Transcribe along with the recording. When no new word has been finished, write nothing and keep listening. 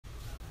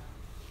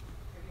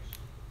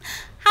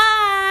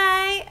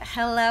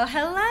Hello,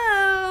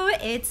 hello.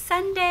 It's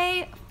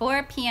Sunday,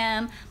 4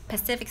 p.m.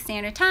 Pacific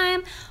Standard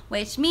Time,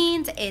 which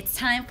means it's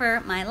time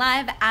for my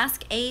live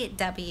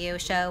AskAW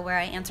show where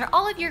I answer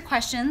all of your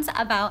questions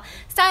about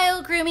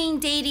style, grooming,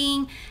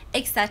 dating,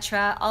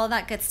 etc., all of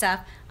that good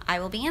stuff. I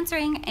will be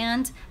answering.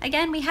 And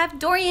again, we have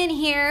Dorian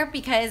here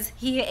because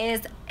he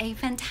is a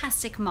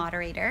fantastic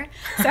moderator.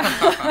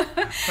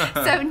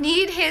 So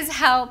need his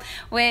help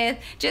with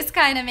just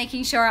kind of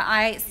making sure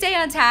I stay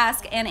on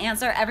task and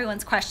answer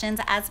everyone's questions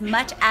as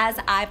much as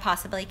I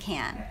possibly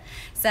can.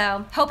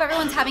 So hope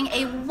everyone's having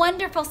a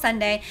wonderful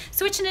Sunday.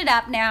 Switching it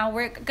up now,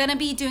 we're gonna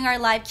be doing our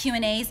live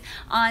Q&As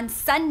on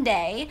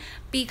Sunday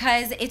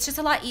because it's just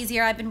a lot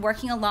easier. I've been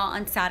working a lot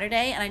on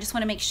Saturday and I just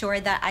wanna make sure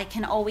that I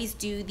can always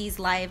do these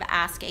live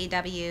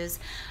AskAWs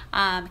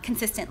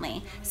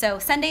consistently. So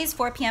Sundays,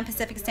 4 p.m.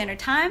 Pacific Standard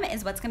Time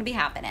is what's gonna be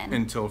happening.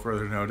 Until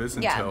further notice,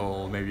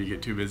 until maybe you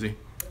get too busy.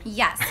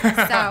 Yes,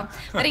 so,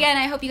 but again,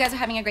 I hope you guys are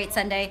having a great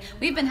Sunday.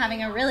 We've been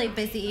having a really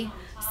busy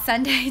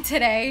Sunday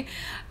today.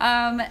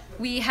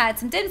 We had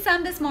some dim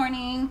sum this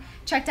morning,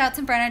 checked out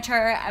some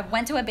furniture, I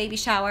went to a baby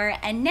shower,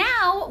 and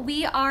now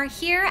we are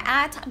here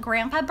at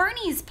Grandpa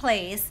Bernie's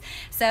place.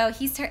 So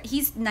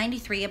he's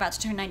 93, about to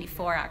turn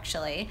 94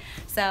 actually.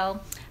 So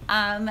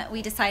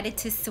we decided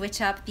to switch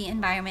up the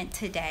environment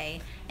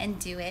today and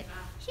do it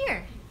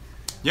here.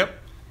 Yep.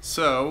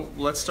 So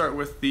let's start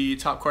with the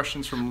top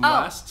questions from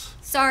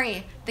last.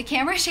 Sorry, the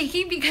camera's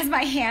shaking because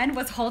my hand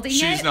was holding it.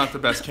 She's not the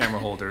best camera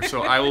holder,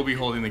 so I will be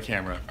holding the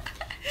camera.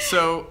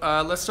 So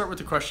let's start with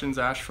the questions,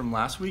 Ash, from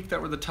last week that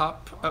were the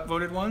top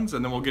upvoted ones,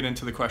 and then we'll get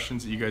into the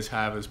questions that you guys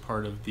have as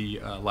part of the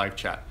live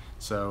chat.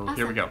 So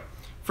Here we go.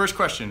 First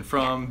question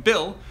from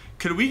Bill.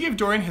 Could we give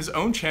Dorian his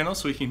own channel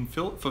so he can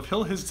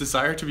fulfill his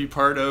desire to be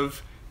part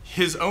of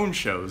his own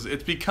shows?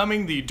 It's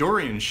becoming the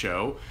Dorian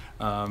show,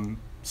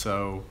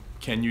 so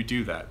can you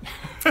do that?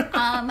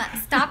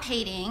 Stop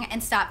hating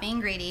and stop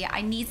being greedy.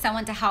 I need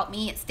someone to help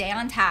me stay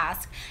on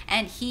task,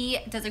 and he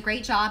does a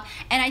great job.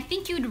 And I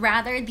think you'd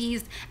rather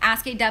these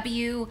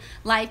AskAW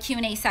live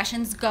Q&A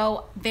sessions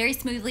go very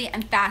smoothly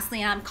and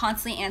fastly, and I'm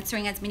constantly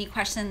answering as many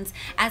questions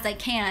as I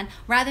can,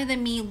 rather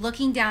than me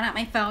looking down at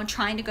my phone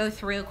trying to go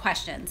through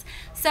questions.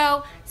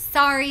 So,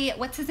 sorry,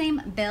 what's his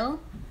name?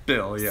 Bill?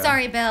 Bill, yeah.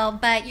 Sorry, Bill,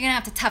 but you're gonna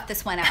have to tough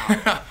this one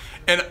out.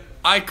 And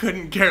I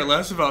couldn't care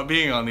less about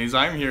being on these.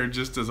 I'm here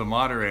just as a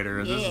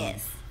moderator.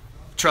 Yes.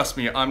 Trust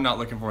me, I'm not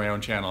looking for my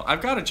own channel. I've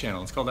got a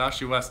channel. It's called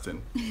Ashley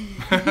Weston.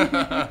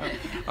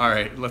 All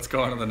right, let's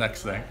go on to the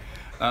next thing.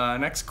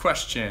 Next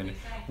question.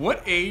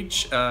 What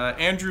age,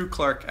 Andrew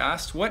Clark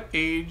asked, what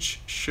age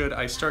should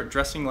I start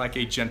dressing like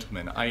a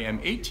gentleman? I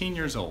am 18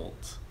 years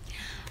old.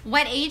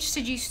 What age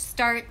should you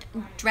start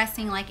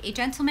dressing like a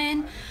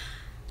gentleman?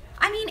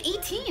 I mean,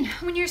 18,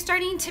 when you're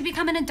starting to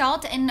become an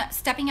adult and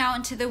stepping out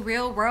into the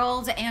real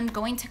world and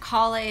going to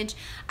college.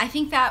 I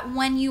think that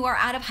when you are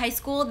out of high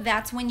school,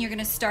 that's when you're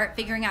gonna start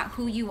figuring out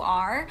who you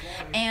are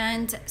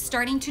and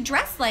starting to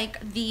dress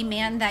like the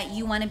man that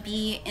you wanna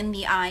be in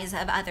the eyes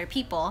of other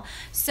people.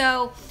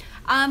 So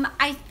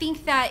I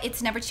think that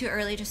it's never too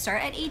early to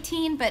start at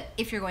 18, but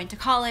if you're going to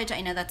college,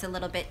 I know that's a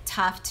little bit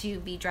tough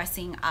to be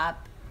dressing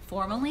up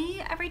formally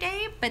every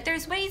day, but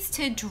there's ways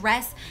to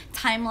dress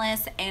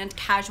timeless and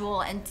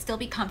casual and still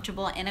be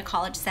comfortable in a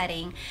college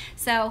setting.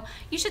 So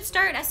you should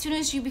start as soon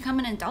as you become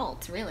an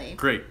adult, really.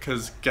 Great,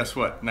 because guess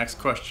what? Next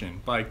question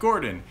by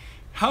Gordon.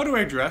 How do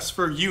I dress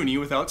for uni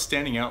without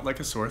standing out like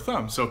a sore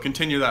thumb? So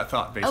continue that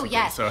thought, basically. Oh,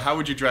 yes. So how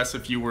would you dress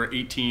if you were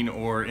 18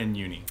 or in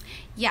uni?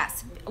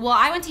 Yes. Well,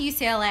 I went to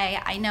UCLA.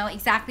 I know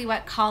exactly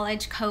what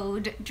college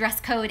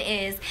dress code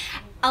is.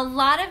 A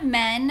lot of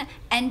men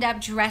end up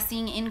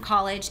dressing in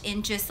college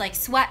in just like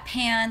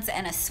sweatpants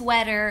and a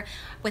sweater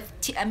with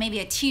maybe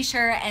a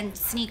t-shirt and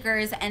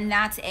sneakers, and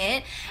that's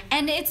it.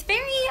 And it's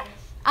very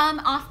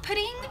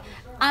off-putting.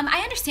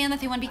 I understand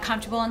that they want to be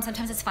comfortable, and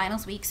sometimes it's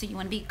finals week, so you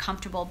want to be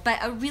comfortable, but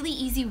a really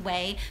easy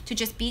way to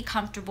just be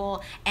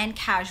comfortable and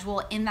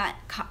casual in that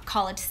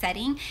college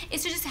setting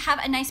is to just have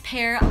a nice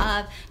pair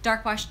of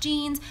dark wash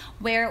jeans,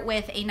 wear it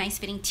with a nice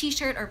fitting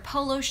t-shirt or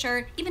polo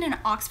shirt. Even an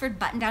Oxford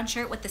button-down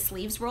shirt with the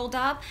sleeves rolled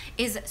up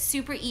is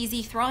super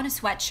easy. Throw on a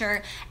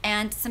sweatshirt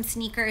and some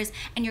sneakers,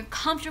 and you're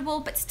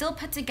comfortable but still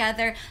put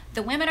together.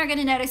 The women are going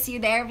to notice you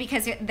there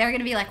because they're going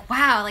to be like,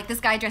 wow, like this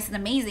guy dresses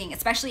amazing,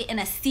 especially in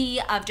a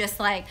sea of just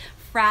like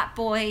frat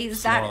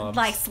boys, that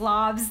like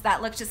slobs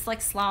that look just like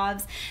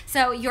slobs.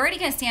 So you're already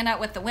going to stand out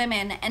with the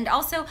women, and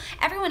also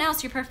everyone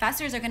else, your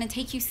professors are going to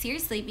take you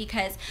seriously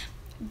because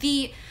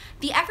the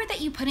effort that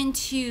you put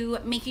into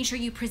making sure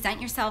you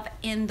present yourself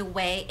in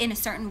a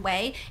certain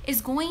way is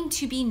going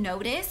to be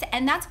noticed,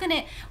 and that's going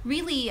to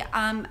really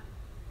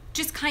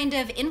just kind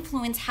of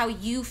influence how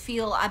you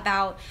feel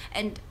about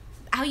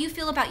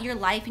your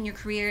life and your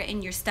career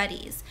and your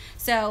studies.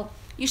 So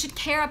you should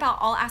care about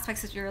all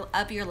aspects of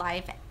your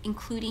life,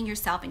 including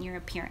yourself and your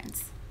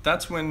appearance.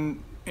 That's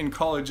when, in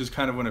college, is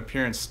kind of when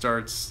appearance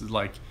starts,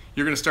 like,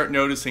 you're going to start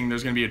noticing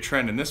there's going to be a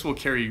trend, and this will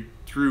carry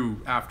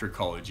through after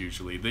college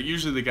usually.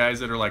 Usually the guys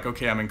that are like,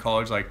 okay, I'm in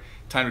college, like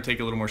time to take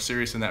it a little more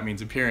serious, and that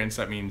means appearance,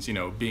 that means, you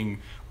know, being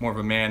more of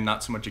a man,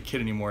 not so much a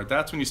kid anymore,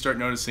 that's when you start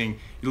noticing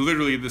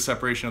literally the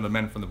separation of the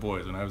men from the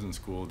boys. When I was in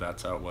school,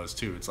 that's how it was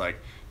too. It's like,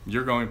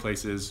 you're going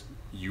places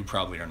you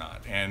probably are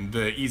not. And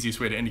the easiest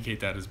way to indicate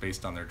that is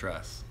based on their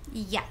dress.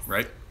 Yes.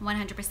 Right?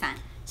 100%.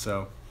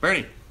 So,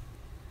 Bernie,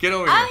 get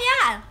over here.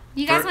 Oh, yeah.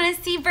 You guys want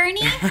to see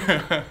Bernie?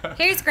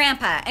 Here's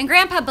Grandpa. And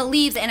Grandpa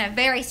believes in a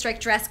very strict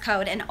dress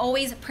code and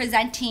always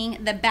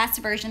presenting the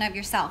best version of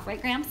yourself.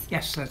 Right, Gramps?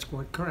 Yes, that's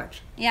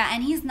correct. Yeah,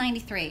 and he's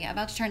 93,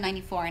 about to turn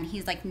 94, and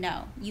he's like,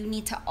 no, you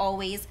need to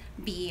always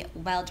be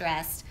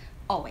well-dressed,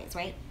 always,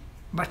 right?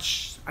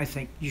 But I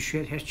think you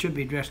should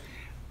be dressed,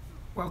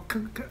 well,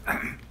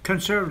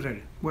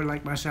 conservative, well,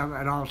 like myself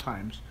at all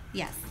times.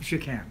 Yes. If you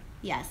can.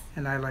 Yes.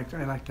 And I like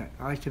that.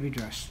 I like to be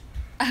dressed.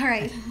 All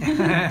right.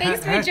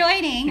 Thanks for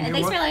joining. And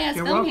thanks for letting us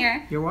film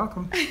here. You're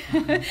welcome.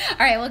 All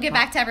right, we'll get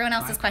back to everyone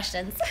else's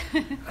questions.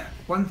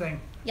 One thing.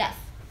 Yes.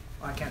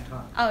 I can't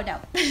talk. Oh, no.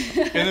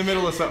 In the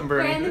middle of something,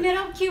 Bernie. We're in the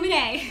middle of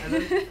Q&A.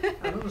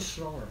 A little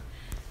slower.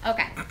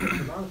 Okay.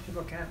 A lot of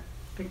people can't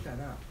pick that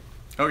up.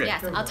 Okay.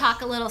 Yes, I'll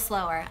talk a little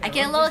slower. I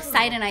get a little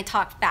excited and I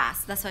talk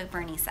fast. That's what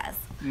Bernie says.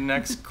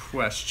 Next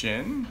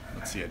question.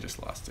 Let's see, I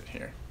just lost it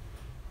here.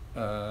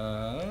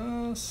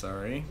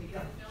 Sorry.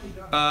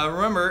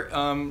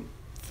 Remember,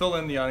 fill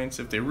in the audience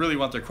if they really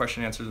want their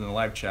question answered in the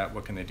live chat.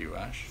 What can they do,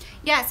 Ash?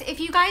 Yes, if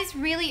you guys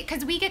really,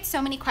 because we get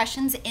so many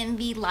questions in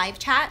the live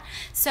chat,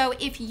 so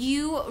if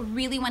you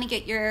really want to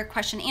get your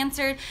question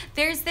answered,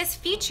 there's this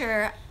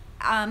feature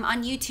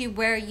on YouTube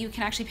where you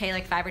can actually pay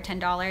like $5 or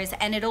 $10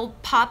 and it'll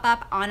pop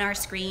up on our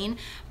screen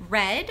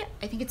red.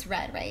 I think it's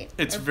red, right?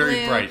 It's or very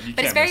blue, bright. You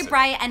but it's can't very miss it.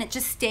 bright and it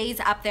just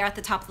stays up there at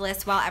the top of the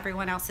list while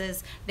everyone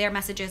else's, their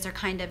messages are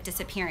kind of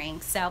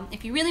disappearing. So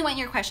if you really want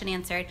your question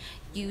answered,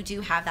 you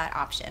do have that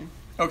option.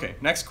 Okay,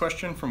 next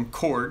question from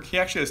Korg. He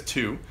actually has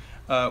two.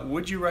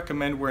 Would you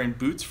recommend wearing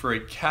boots for a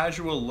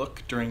casual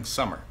look during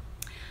summer?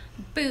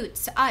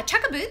 Boots,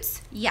 chukka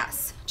boots,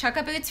 yes.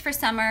 Chukka boots for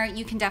summer,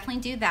 you can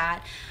definitely do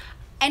that.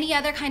 Any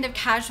other kind of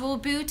casual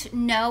boot,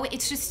 no,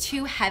 it's just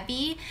too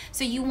heavy.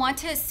 So you want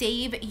to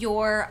save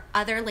your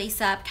other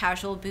lace-up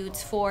casual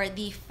boots for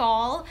the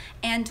fall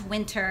and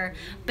winter,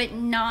 but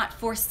not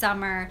for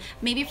summer.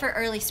 Maybe for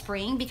early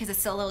spring because it's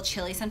still a little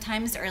chilly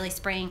sometimes, early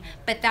spring,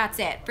 but that's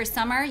it. For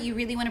summer, you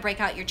really want to break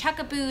out your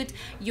chukka boot,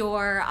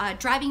 your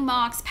driving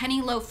mocks,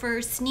 penny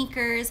loafers,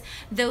 sneakers,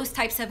 those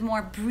types of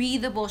more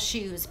breathable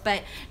shoes,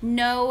 but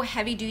no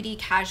heavy-duty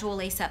casual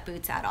lace-up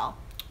boots at all.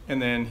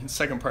 And then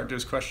second part to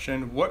his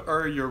question, what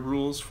are your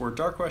rules for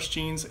dark wash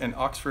jeans and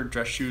Oxford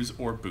dress shoes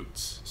or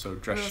boots? So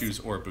dress shoes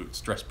or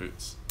boots, dress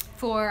boots.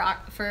 For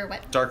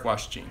what? Dark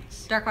wash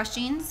jeans. Dark wash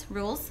jeans,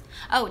 rules?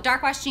 Oh,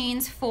 dark wash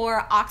jeans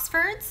for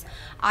Oxfords,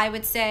 I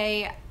would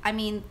say, I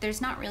mean, there's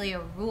not really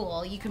a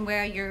rule. You can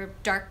wear your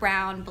dark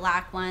brown,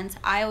 black ones.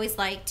 I always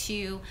like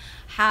to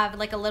have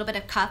like a little bit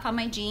of cuff on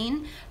my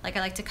jean. Like I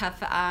like to cuff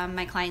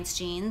my clients'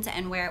 jeans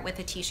and wear it with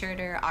a t-shirt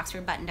or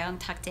Oxford button down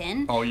tucked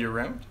in. All year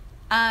round?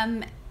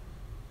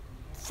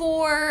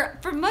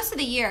 For most of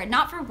the year,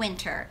 not for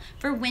winter.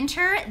 For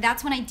winter,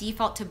 that's when I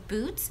default to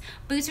boots.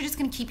 Boots are just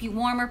gonna keep you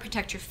warmer,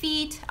 protect your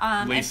feet.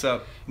 Lace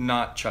up,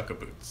 not chukka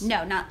boots.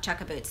 No, not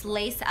chukka boots.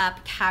 Lace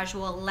up,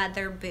 casual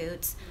leather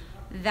boots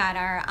that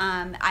are,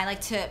 I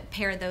like to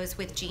pair those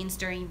with jeans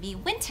during the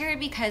winter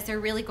because they're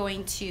really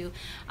going to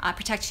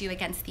protect you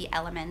against the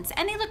elements.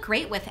 And they look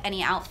great with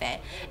any outfit.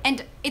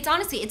 And it's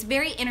honestly, it's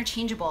very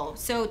interchangeable.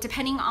 So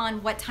depending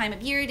on what time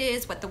of year it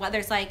is, what the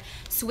weather's like,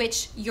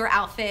 switch your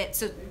outfit.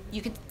 So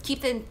you could keep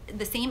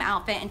the same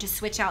outfit and just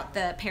switch out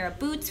the pair of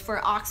boots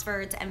for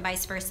Oxfords and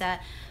vice versa.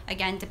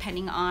 Again,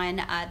 depending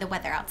on the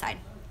weather outside.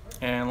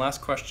 And last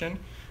question,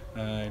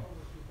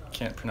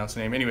 can't pronounce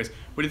the name. Anyways,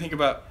 what do you think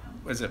about,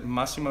 is it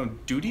Massimo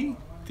Dutti?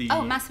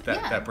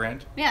 That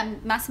brand? Yeah,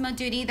 Massimo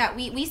Dutti. That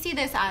we see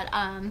this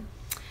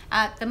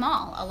at the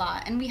mall a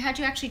lot, and we had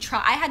you actually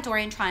try. I had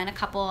Dorian try on a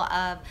couple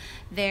of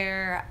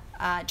their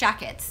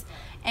jackets,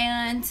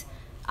 and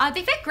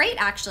they fit great.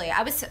 Actually,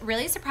 I was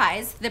really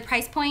surprised. The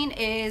price point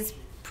is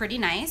pretty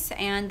nice,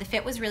 and the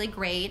fit was really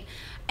great.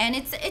 And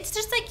it's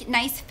just like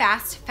nice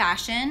fast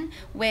fashion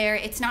where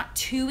it's not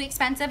too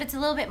expensive. It's a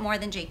little bit more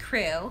than J.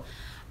 Crew.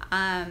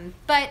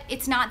 But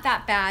it's not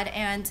that bad,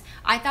 and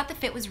I thought the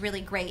fit was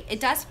really great. It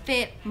does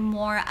fit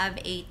more of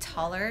a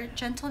taller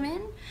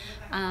gentleman,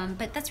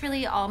 but that's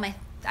really all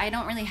I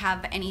don't really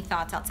have any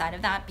thoughts outside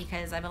of that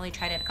because I've only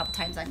tried it a couple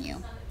times on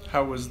you.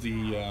 How was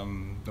the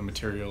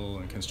material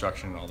and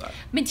construction and all that?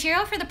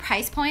 Material for the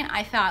price point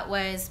I thought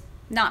was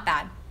not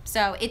bad.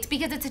 So it's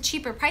because it's a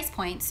cheaper price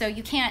point, so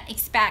you can't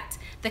expect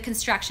the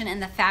construction and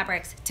the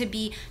fabrics to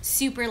be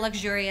super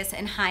luxurious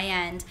and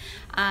high-end.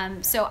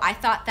 So I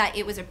thought that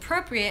it was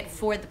appropriate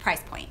for the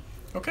price point.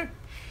 Okay.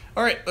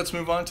 All right, let's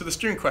move on to the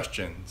stream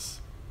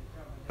questions.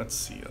 Let's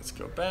see, let's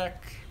go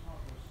back.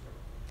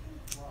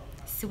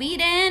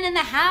 Sweden in the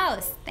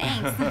house,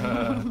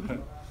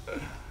 thanks.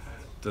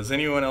 Does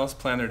anyone else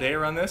plan their day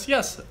around this?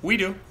 Yes, we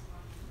do.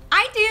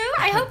 I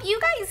I hope you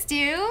guys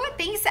do.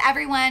 Thanks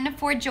everyone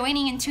for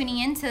joining and tuning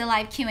in to the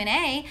live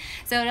Q&A.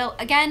 So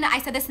again, I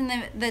said this in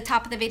the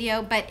top of the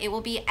video, but it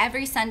will be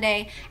every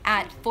Sunday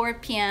at 4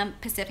 p.m.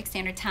 Pacific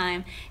Standard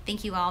Time.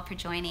 Thank you all for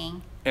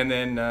joining. And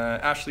then,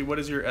 Ashley, what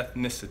is your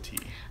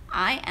ethnicity?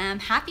 I am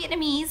half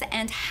Vietnamese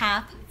and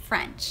half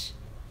French.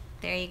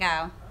 There you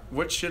go.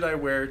 What should I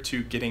wear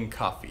to getting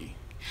coffee?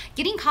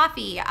 Getting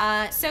coffee,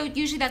 so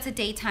usually that's a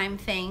daytime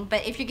thing,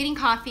 but if you're getting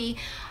coffee,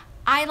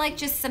 I like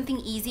just something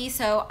easy,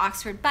 so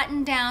Oxford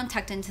button down,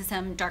 tucked into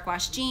some dark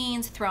wash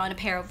jeans, throw on a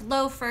pair of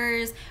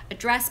loafers, a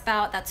dress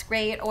belt, that's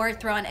great, or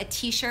throw on a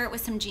t-shirt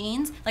with some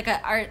jeans, like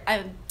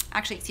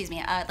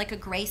like a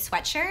gray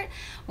sweatshirt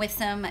with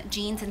some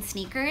jeans and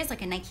sneakers,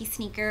 like a Nike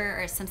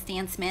sneaker or some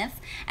Stan Smith.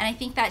 And I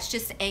think that's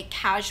just a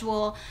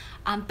casual,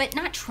 but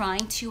not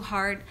trying too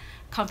hard,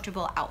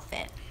 comfortable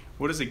outfit.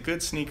 What is a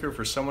good sneaker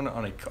for someone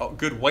on a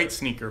good white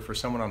sneaker for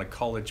someone on a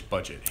college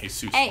budget?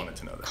 Jesus wanted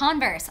to know that.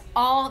 Converse,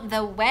 all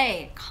the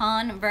way.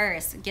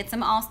 Converse. Get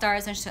some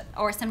All-Stars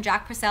or some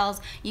Jack Purcells.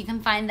 You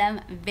can find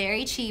them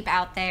very cheap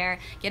out there.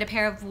 Get a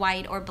pair of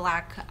white or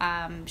black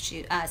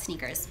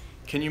sneakers.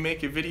 Can you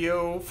make a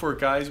video for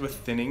guys with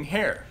thinning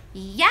hair?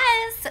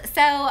 Yes,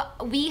 so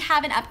we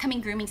have an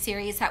upcoming grooming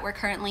series that we're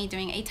currently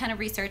doing a ton of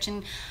research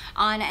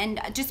on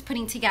and just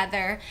putting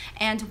together,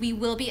 and we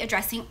will be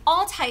addressing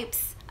all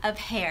types of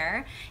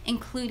hair,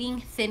 including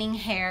thinning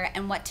hair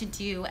and what to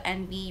do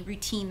and the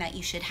routine that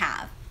you should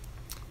have.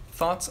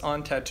 Thoughts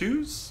on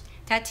tattoos?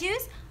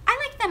 Tattoos? I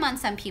like them on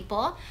some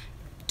people.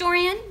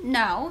 Dorian,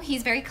 no,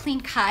 he's very clean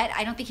cut.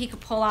 I don't think he could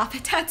pull off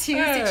a tattoo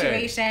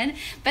situation,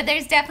 but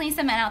there's definitely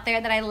some men out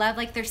there that I love,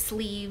 like their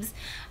sleeves.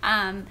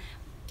 Yeah,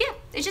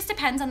 it just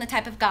depends on the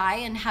type of guy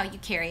and how you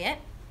carry it.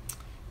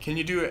 Can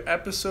you do an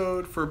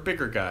episode for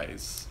bigger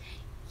guys?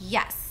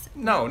 Yes.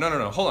 No,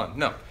 hold on,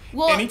 no.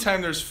 Well,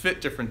 anytime there's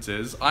fit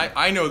differences,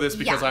 I know this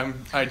because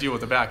I deal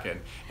with the back end.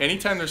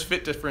 Anytime there's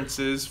fit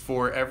differences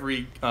for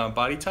every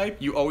body type,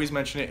 you always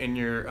mention it in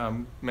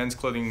your men's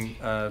clothing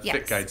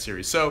fit guide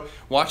series. So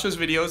watch those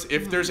videos.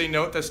 If there's a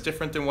note that's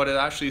different than what it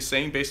actually is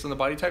saying based on the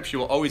body type, she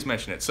will always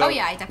mention it. So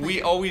I definitely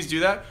do. Always do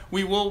that.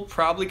 We will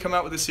probably come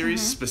out with a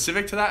series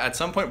specific to that at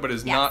some point, but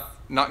it's not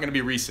going to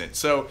be recent.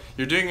 So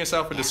you're doing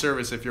yourself a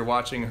disservice if you're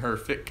watching her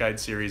fit guide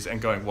series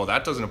and going, well,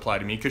 that doesn't apply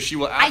to me, because she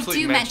will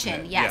absolutely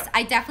mention it. Yes,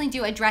 I definitely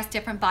do address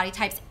different body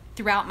types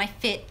throughout my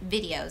fit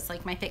videos,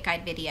 like my fit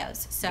guide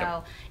videos.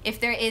 So if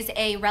there is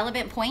a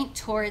relevant point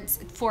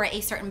for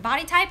a certain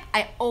body type,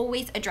 I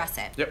always address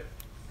it. Yep.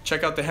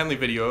 Check out the Henley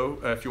video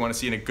if you want to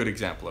see a good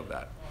example of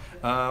that.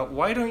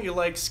 Why don't you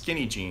like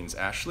skinny jeans,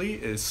 Ashley?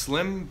 Is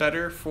slim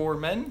better for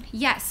men?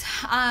 Yes.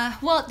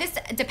 Well, this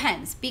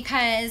depends,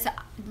 because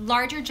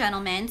larger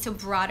gentlemen, so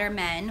broader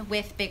men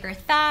with bigger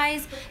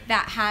thighs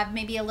that have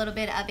maybe a little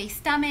bit of a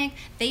stomach,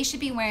 they should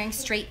be wearing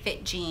straight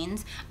fit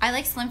jeans. I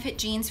like slim fit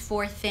jeans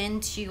for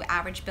thin to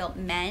average built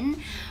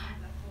men.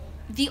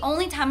 The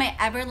only time I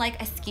ever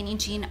like a skinny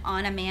jean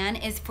on a man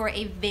is for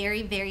a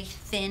very, very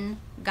thin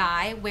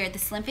guy, where the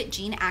slim fit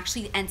jean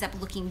actually ends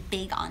up looking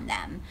big on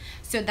them.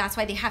 So that's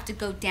why they have to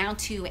go down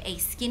to a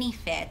skinny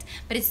fit,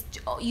 but it's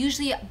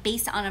usually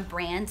based on a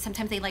brand.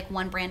 Sometimes they like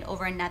one brand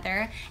over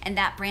another, and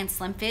that brand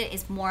slim fit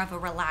is more of a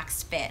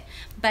relaxed fit.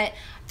 But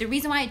the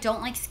reason why I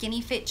don't like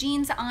skinny fit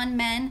jeans on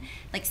men,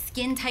 like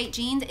skin tight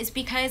jeans, is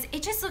because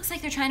it just looks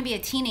like they're trying to be a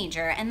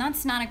teenager, and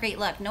that's not a great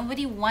look.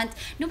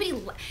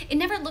 It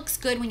never looks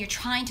good when you're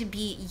trying to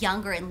be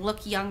younger and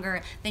look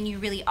younger than you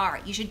really are.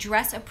 You should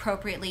dress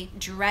appropriately,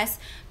 dress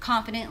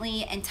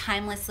confidently and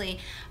timelessly,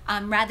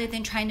 rather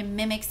than trying to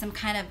mimic some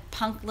kind of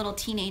punk little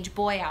teenage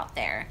boy out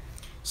there.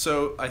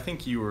 So I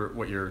think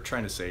what you're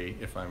trying to say,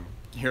 if I'm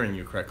hearing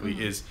you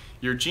correctly, is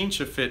your jeans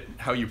should fit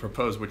how you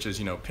propose, which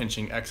is,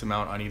 pinching X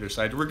amount on either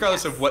side,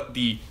 regardless of what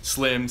the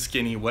slim,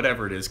 skinny,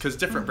 whatever it is, because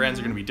different brands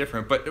are going to be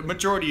different. But the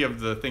majority of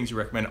the things you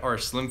recommend are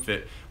slim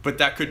fit, but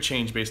that could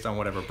change based on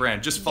whatever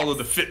brand. Just follow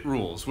the fit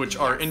rules, which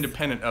are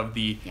independent of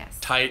the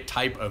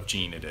type of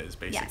jean it is,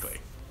 basically.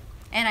 Yes.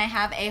 And I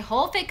have a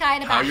whole fit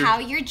guide about how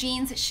your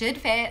jeans should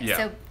fit,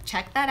 so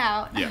check that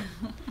out. Yeah.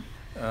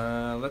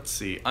 Let's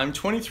see. I'm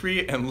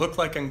 23 and look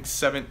like I'm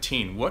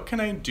 17. What can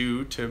I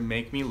do to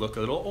make me look a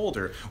little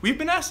older? We've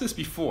been asked this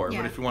before,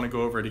 but if you want to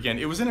go over it again,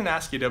 it was in an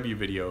AskAW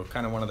video,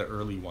 kind of one of the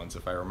early ones,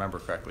 if I remember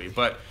correctly.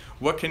 But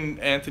what can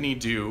Anthony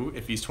do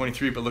if he's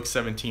 23 but looks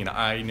 17?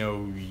 I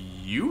know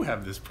you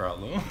have this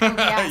problem.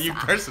 Yes. You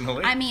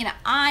personally. I mean,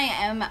 I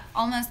am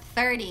almost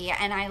 30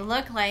 and I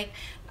look like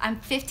I'm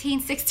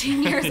 15,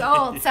 16 years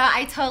old, so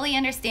I totally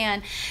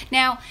understand.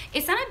 Now,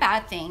 it's not a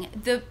bad thing.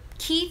 The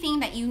key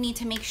thing that you need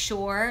to make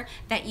sure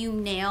that you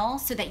nail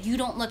so that you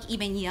don't look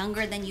even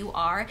younger than you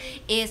are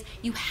is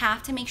you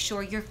have to make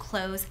sure your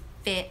clothes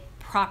fit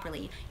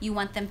properly. You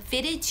want them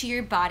fitted to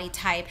your body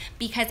type,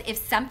 because if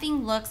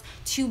something looks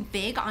too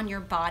big on your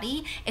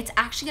body, it's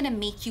actually gonna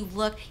make you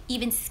look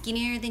even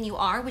skinnier than you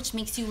are, which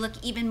makes you look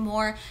even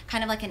more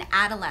kind of like an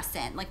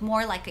adolescent, like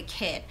more like a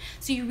kid.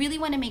 So you really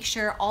wanna make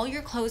sure all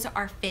your clothes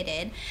are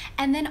fitted,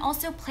 and then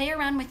also play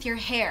around with your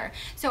hair.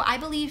 So I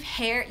believe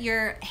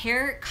your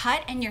hair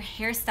cut and your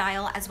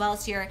hairstyle, as well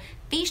as your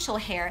facial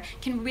hair,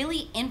 can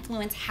really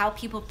influence how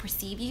people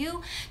perceive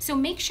you. So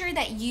make sure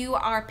that you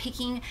are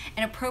picking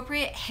an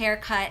appropriate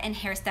haircut and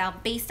hairstyle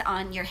based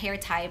on your hair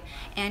type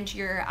and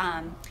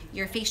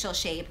your facial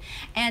shape,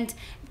 and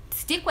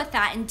stick with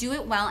that and do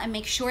it well, and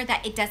make sure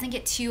that it doesn't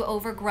get too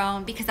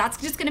overgrown, because that's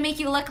just going to make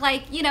you look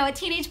like, you know, a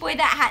teenage boy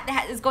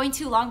that is going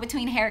too long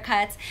between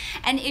haircuts.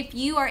 And if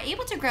you are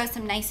able to grow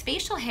some nice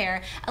facial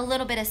hair, a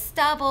little bit of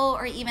stubble,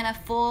 or even a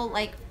full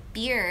like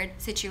beard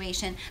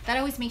situation, that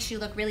always makes you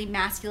look really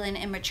masculine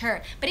and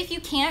mature. But if you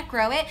can't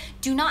grow it,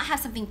 do not have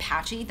something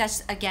patchy.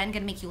 That's again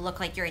gonna make you look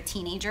like you're a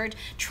teenager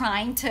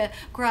trying to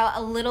grow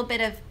a little bit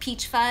of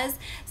peach fuzz.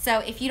 So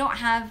if you don't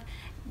have,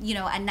 you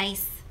know, a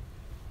nice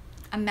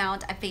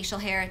amount of facial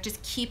hair,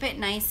 just keep it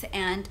nice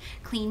and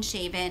clean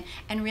shaven,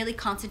 and really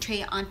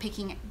concentrate on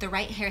picking the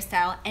right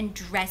hairstyle and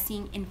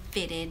dressing in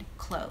fitted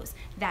clothes.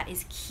 That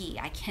is key.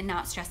 I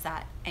cannot stress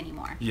that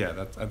anymore. Yeah,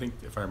 that's, I think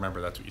if I remember,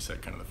 that's what you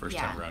said kind of the first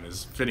Yeah. time around,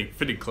 is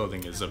fitted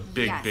clothing is a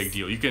big, Yes. big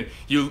deal. You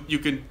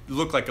can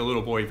look like a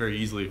little boy very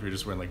easily if you're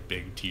just wearing like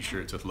big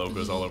t-shirts with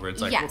logos all over.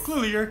 It's like, Yes. well,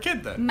 clearly you're a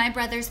kid then. My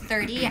brother's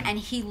 30 and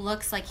he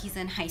looks like he's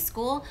in high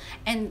school,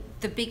 and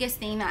the biggest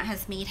thing that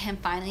has made him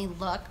finally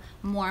look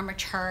more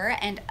mature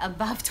and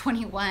above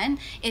 21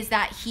 is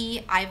that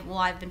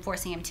I've been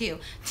forcing him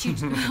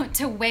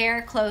to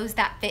wear clothes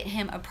that fit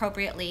him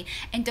appropriately,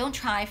 and don't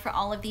try for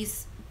all of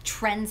these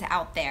trends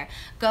out there.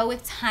 Go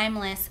with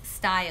timeless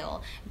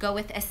style, go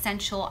with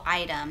essential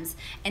items,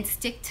 and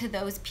stick to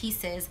those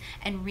pieces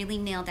and really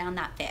nail down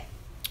that fit.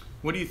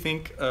 What do you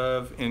think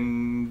of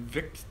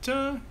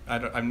Invicta?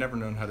 I've never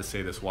known how to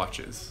say this,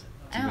 watches.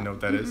 Do you even know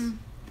what that is?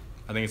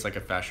 I think it's like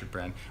a fashion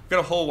brand. We've got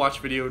a whole watch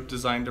video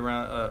designed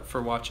around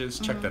for watches.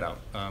 Check that out.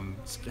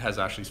 It has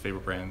Ashley's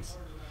favorite brands.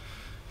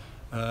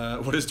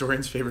 What is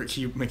Dorian's favorite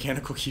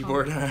mechanical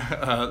keyboard?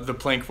 The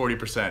Planck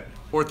 40%.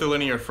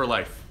 Ortholinear for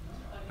life.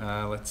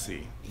 Let's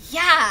see.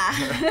 Yeah.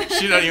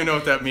 She doesn't even know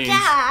what that means.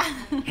 Yeah.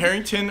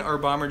 Harrington or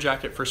bomber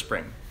jacket for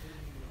spring?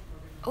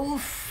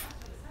 Oof.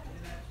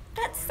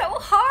 That's so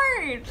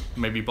hard.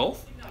 Maybe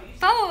both?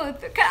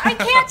 Both. I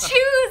can't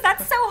choose.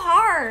 That's so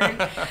hard.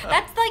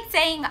 That's like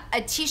saying a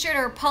t-shirt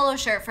or a polo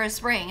shirt for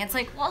spring. It's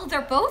like, well,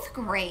 they're both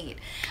great.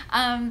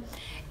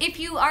 If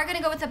you are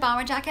gonna go with a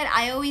bomber jacket,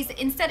 I always,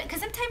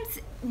 because sometimes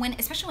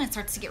especially when it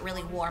starts to get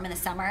really warm in the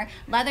summer,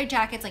 leather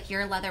jackets, like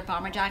your leather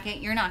bomber jacket,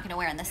 you're not gonna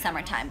wear in the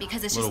summertime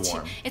because it's just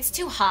it's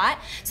too hot.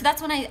 So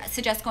that's when I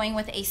suggest going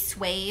with a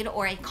suede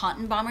or a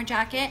cotton bomber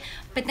jacket.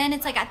 But then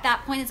it's like, at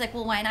that point, it's like,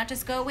 well, why not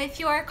just go with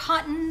your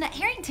cotton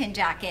Harrington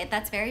jacket?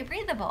 That's very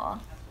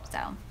breathable.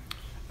 So.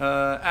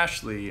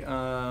 Ashley,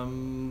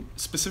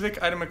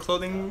 specific item of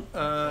clothing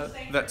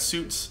that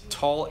suits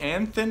tall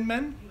and thin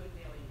men?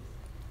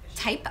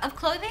 Type of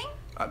clothing?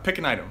 Pick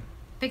an item.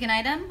 Pick an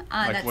item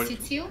Like that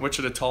suits you? What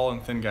should a tall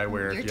and thin guy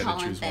wear You're if you had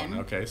to choose one?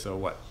 Okay, so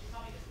what?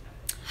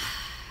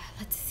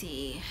 Let's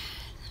see.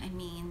 I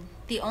mean,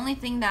 the only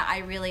thing that I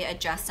really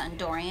adjust on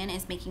Dorian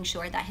is making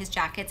sure that his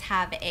jackets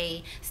have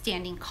a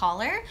standing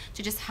collar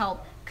to just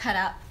help cut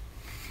up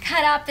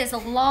this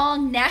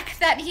long neck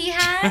that he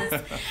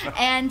has,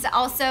 and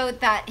also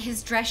that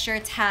his dress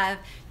shirts have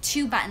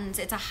 2 buttons.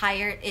 It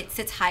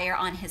sits higher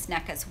on his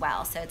neck as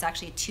well, so it's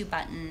actually a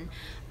 2-button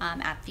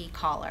at the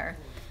collar.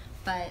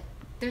 But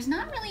there's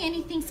not really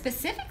anything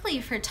specifically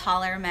for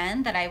taller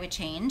men that I would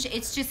change.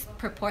 It's just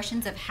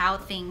proportions of how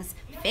things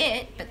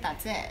fit, but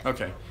that's it.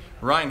 Okay.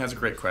 Ryan has a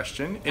great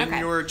question. In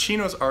your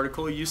chinos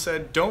article, you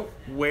said don't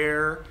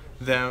wear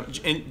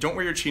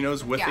your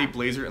chinos with a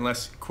blazer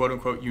unless, quote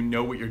unquote, you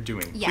know what you're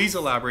doing. Yes. Please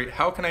elaborate.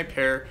 How can I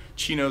pair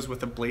chinos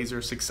with a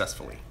blazer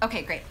successfully?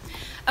 Okay, great.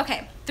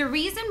 Okay, the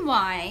reason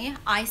why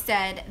I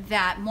said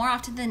that more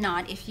often than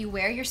not, if you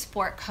wear your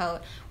sport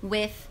coat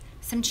with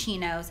some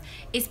chinos,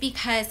 is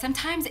because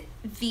sometimes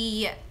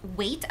the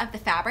weight of the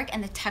fabric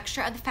and the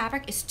texture of the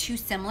fabric is too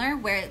similar,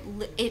 where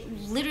it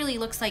literally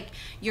looks like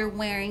you're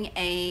wearing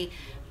a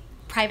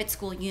private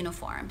school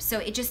uniform. So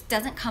it just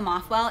doesn't come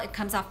off well. It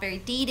comes off very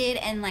dated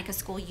and like a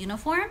school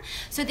uniform.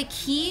 So the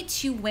key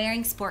to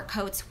wearing sport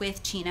coats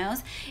with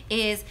chinos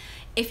is,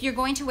 if you're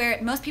going to wear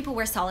it, most people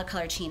wear solid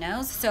color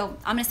chinos. So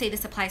I'm gonna say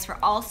this applies for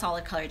all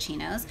solid color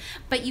chinos,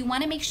 but you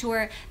wanna make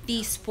sure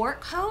the sport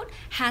coat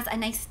has a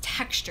nice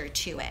texture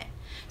to it.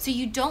 So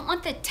you don't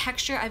want the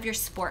texture of your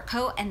sport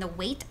coat and the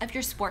weight of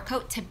your sport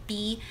coat to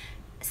be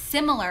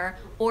similar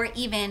or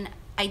even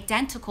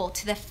identical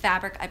to the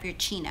fabric of your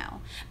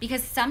chino,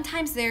 because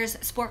sometimes there's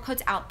sport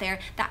coats out there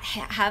that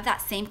have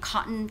that same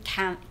cotton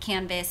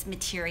canvas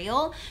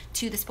material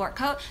to the sport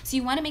coat. So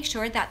you want to make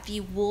sure that the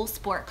wool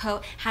sport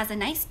coat has a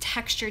nice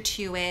texture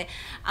to it.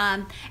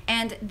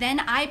 And then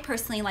I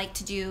personally like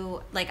to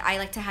do, I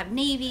like to have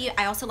navy.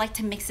 I also like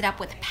to mix it up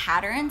with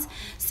patterns.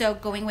 So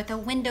going with a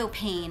window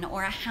pane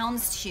or a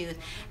houndstooth.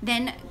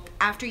 Then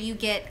after you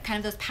get kind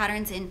of those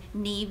patterns in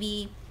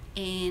navy,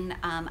 in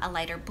a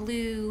lighter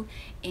blue,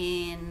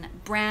 in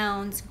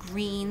browns,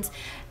 greens,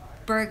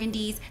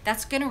 burgundies,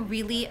 that's gonna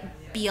really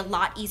be a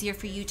lot easier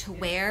for you to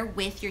wear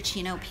with your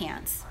chino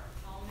pants.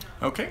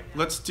 Okay,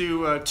 let's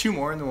do 2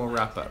 more and then we'll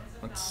wrap up.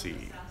 Let's see,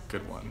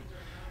 good one.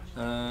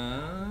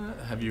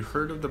 Have you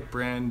heard of the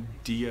brand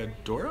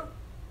Diadora?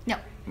 No.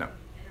 No.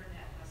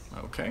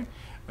 Okay.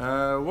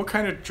 What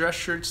kind of dress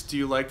shirts do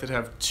you like that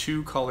have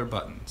 2 collar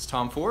buttons?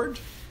 Tom Ford?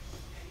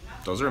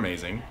 Those are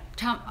amazing.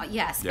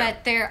 Yes, Yeah.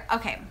 but they're,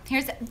 okay,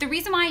 here's the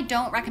reason why I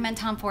don't recommend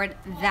Tom Ford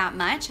that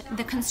much.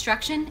 The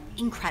construction,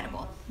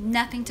 incredible.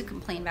 Nothing to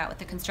complain about with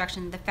the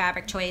construction. The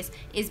fabric choice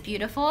is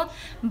beautiful,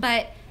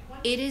 but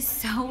it is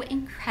so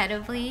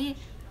incredibly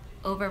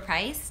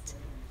overpriced.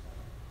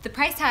 The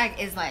price tag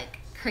is like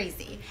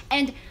crazy.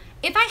 And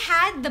if I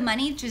had the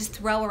money to just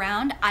throw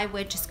around, I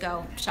would just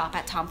go shop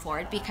at Tom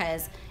Ford,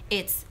 because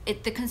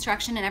the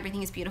construction and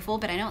everything is beautiful,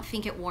 but I don't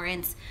think it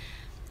warrants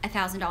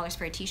 $1,000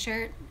 for a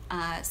t-shirt,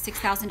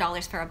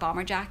 $6,000 for a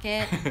bomber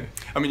jacket.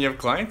 I mean, you have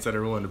clients that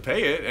are willing to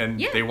pay it, and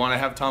they want to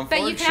have Tom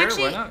Ford. But you can sure,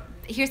 actually, why not?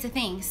 here's the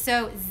thing.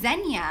 So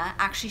Xenia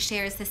actually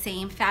shares the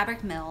same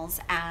fabric mills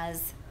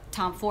as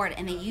Tom Ford,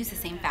 and they use the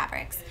same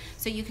fabrics.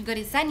 So you can go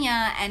to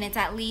Xenia, and it's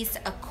at least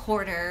a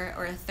quarter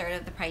or a third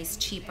of the price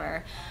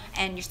cheaper,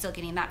 and you're still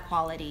getting that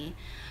quality.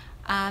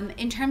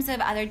 In terms of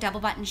other double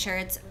button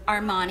shirts,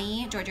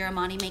 Giorgio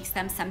Armani makes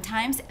them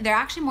sometimes. They're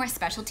actually more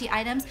specialty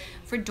items.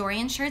 For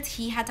Dorian's shirts,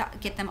 he had to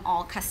get them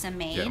all custom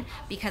made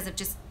because of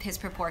just his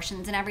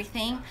proportions and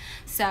everything.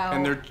 So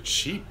And they're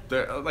cheap.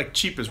 They're like,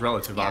 cheap is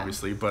relative, Yeah.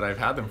 obviously, but I've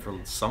had them for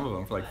some of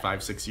them for like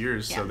 5-6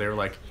 years. So Yeah. they're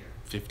like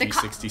 50,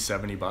 60,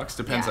 70 bucks.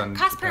 Depends on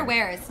cost per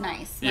wear is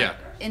nice. Yeah.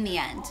 In the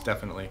end.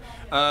 Definitely.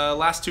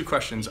 Last 2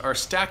 questions. Are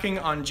stacking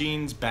on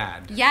jeans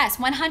bad? Yes,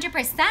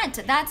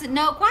 100%. That's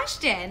no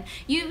question.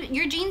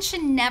 Your jeans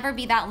should never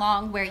be that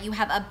long where you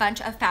have a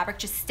bunch of fabric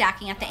just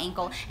stacking at the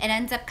ankle. It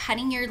ends up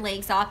cutting your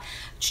legs off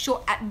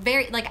short, at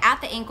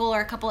the ankle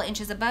or a couple of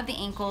inches above the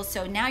ankle.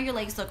 So now your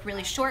legs look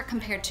really short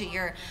compared to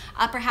your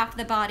upper half of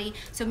the body.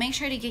 So make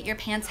sure to get your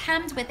pants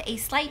hemmed with a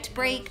slight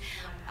break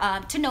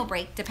to no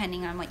break,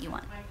 depending on what you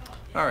want.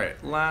 All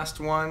right, last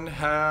one.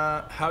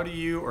 How do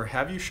you, or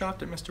have you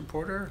shopped at Mr.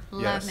 Porter?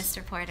 Love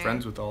Mr. Porter.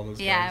 Friends with all those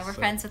guys. Yeah, we're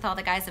friends with all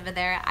the guys over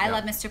there. I Yeah.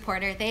 love Mr.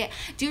 Porter. They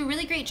do a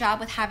really great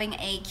job with having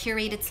a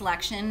curated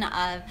selection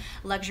of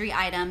luxury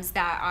items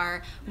that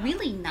are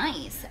really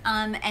nice.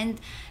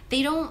 And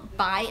they don't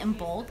buy in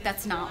bulk.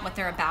 That's not what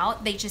they're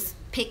about. They just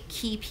pick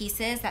key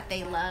pieces that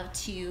they love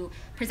to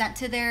present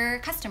to their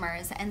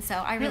customers. And so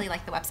I really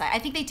like the website. I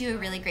think they do a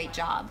really great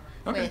job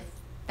with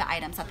the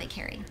items that they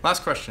carry.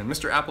 Last question,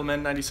 Mr.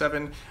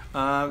 Appleman97.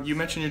 You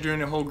mentioned you're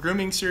doing a whole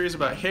grooming series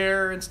about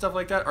hair and stuff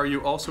like that. Are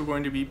you also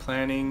going to be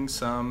planning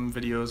some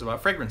videos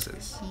about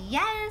fragrances?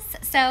 Yes.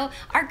 So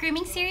our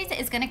grooming series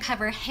is going to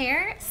cover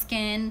hair,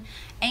 skin,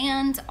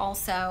 and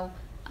also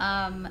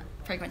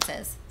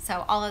fragrances.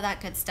 So all of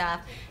that good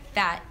stuff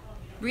that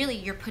really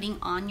you're putting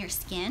on your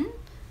skin,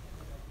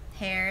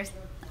 hair,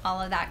 all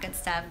of that good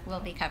stuff we'll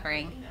be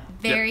covering.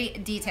 Very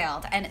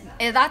detailed. And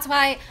that's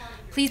why,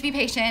 please be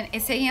patient.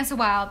 It's taking us a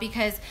while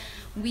because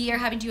we are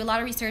having to do a lot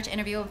of research,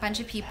 interview a bunch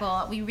of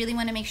people. We really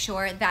want to make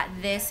sure that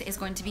this is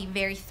going to be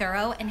very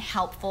thorough and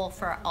helpful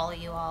for all of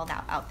you all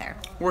out there.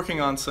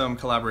 Working on some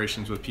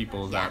collaborations with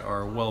people that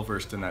are well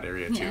versed in that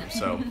area too.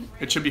 So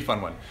it should be a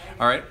fun one.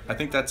 All right, I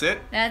think that's it.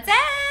 That's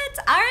it.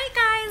 All right,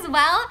 guys.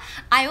 Well,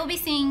 I will be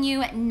seeing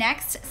you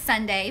next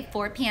Sunday,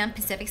 4 p.m.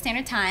 Pacific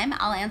Standard Time.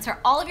 I'll answer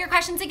all of your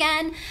questions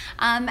again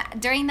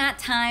during that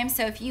time.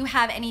 So if you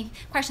have any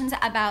questions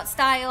about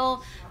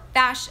style,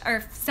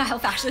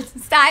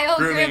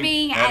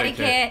 grooming,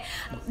 etiquette,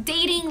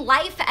 dating,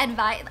 life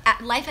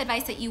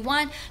advice that you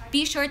want,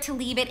 be sure to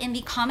leave it in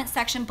the comment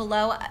section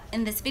below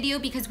in this video,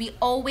 because we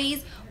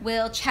always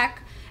will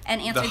check and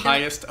answer the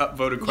highest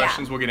upvoted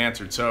questions will get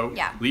answered. So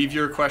leave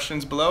your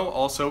questions below.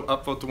 Also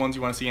upvote the ones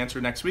you want to see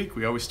answered next week.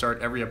 We always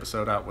start every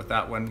episode out with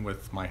that one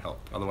with my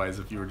help. Otherwise,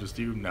 if you were just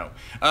you, no.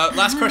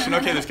 Last question.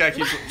 Okay, this guy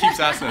keeps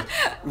asking us.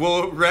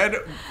 Will red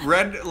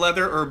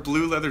leather or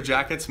blue leather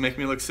jackets make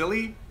me look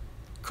silly?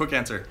 Quick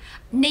answer.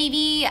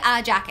 Navy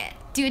jacket.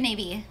 Do a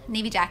navy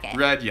jacket.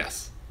 Red,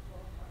 yes.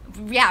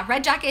 Yeah,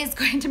 red jacket is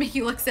going to make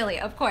you look silly,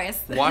 of course.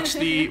 Watch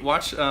Eddie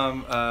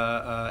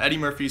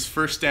Murphy's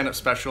first stand-up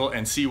special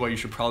and see why you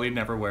should probably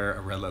never wear a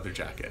red leather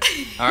jacket.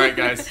 All right,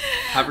 guys.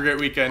 Have a great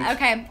weekend.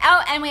 Okay.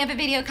 Oh, and we have a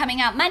video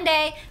coming out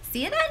Monday.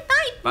 See you then.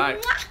 Bye. Bye.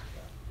 Mwah.